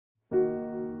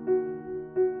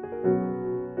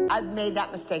I've made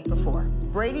that mistake before.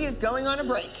 Brady is going on a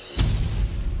break.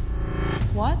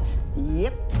 What?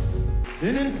 Yep.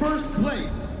 And in first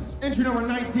place, entry number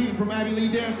 19 from Abby Lee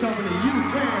Dance Company, You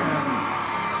Can.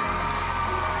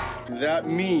 That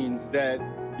means that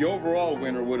the overall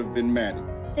winner would have been Maddie.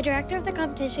 The director of the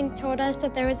competition told us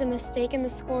that there was a mistake in the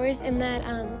scores and that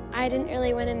I didn't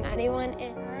really win and Maddie won.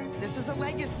 This is a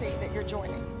legacy that you're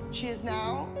joining. She is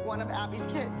now one of Abby's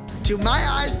kids. Do my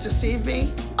eyes deceive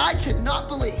me? I cannot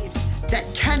believe that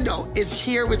Kendall is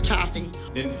here with Kathy.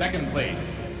 In second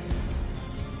place,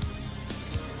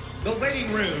 The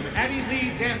Waiting Room, Abby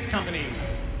Lee Dance Company.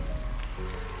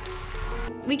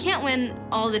 We can't win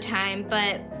all the time,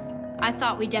 but I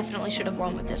thought we definitely should have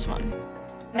won with this one.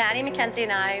 Maddie, Mackenzie,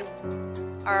 and I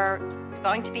are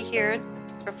going to be here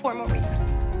for 4 more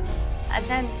weeks, and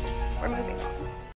then we're moving on.